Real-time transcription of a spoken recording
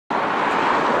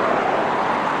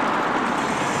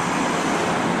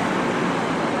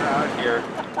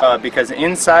because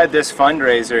inside this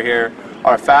fundraiser here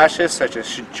are fascists such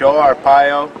as Joe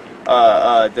Arpaio,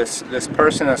 this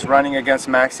person that's running against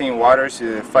Maxine Waters,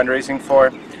 who they're fundraising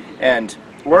for, and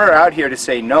we're out here to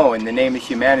say no in the name of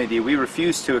humanity. We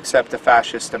refuse to accept a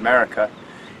fascist America.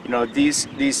 You know, these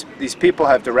people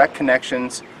have direct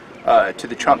connections to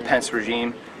the Trump-Pence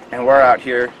regime, and we're out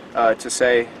here to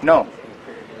say no.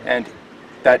 And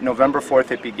that November 4th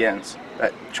it begins.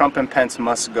 That Trump and Pence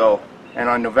must go. And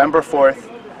on November 4th,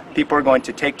 people are going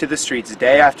to take to the streets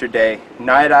day after day,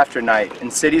 night after night, in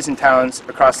cities and towns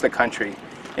across the country,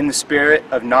 in the spirit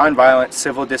of nonviolent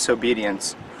civil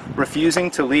disobedience, refusing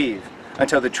to leave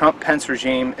until the Trump-Pence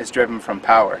regime is driven from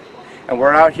power. And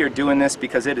we're out here doing this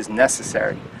because it is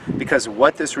necessary, because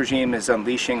what this regime is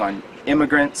unleashing on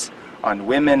immigrants, on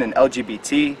women and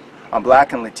LGBT, on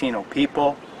Black and Latino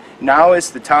people. Now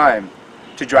is the time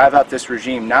to drive out this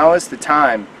regime. Now is the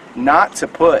time not to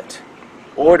put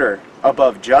order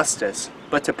above justice,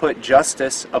 but to put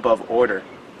justice above order.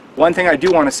 One thing I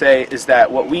do want to say is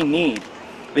that what we need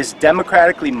is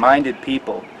democratically minded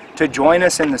people to join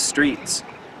us in the streets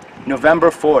November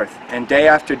 4th and day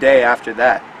after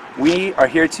that. We are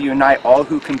here to unite all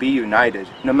who can be united,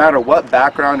 no matter what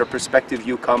background or perspective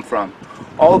you come from.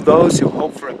 All those who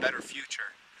hope for a better future.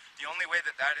 The only way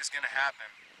that that is going to happen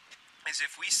is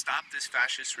if we stop this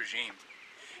fascist regime.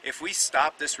 If we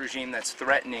stop this regime that's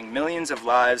threatening millions of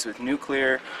lives with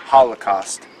nuclear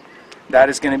holocaust. That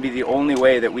is going to be the only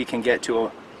way that we can get to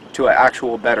an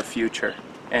actual better future.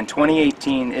 And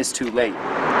 2018 is too late.